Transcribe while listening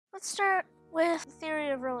Let's start with the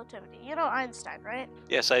theory of relativity. You know Einstein, right?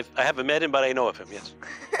 Yes, I haven't met him, but I know of him, yes.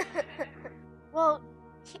 Well,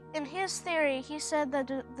 in his theory, he said that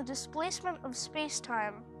the displacement of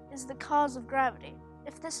space-time is the cause of gravity.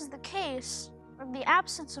 If this is the case, then the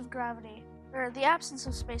absence of gravity, or the absence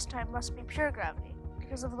of space-time, must be pure gravity.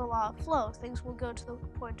 Because of the law of flow, things will go to the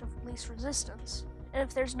point of least resistance. And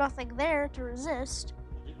if there's nothing there to resist,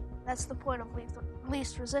 that's the point of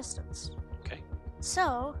least resistance. Okay.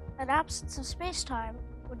 So, an absence of space-time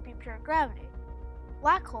would be pure gravity.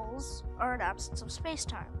 Black holes are an absence of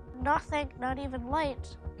space-time. Nothing, not even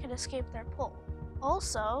light, can escape their pull.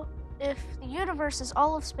 Also, if the universe is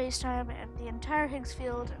all of space-time and the entire Higgs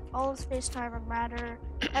field, and all of space-time and matter,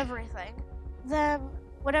 everything, then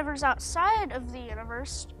whatever's outside of the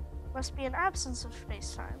universe must be an absence of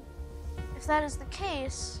space-time. If that is the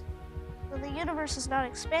case, then the universe is not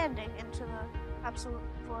expanding into the absolute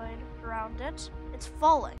void around it, it's falling.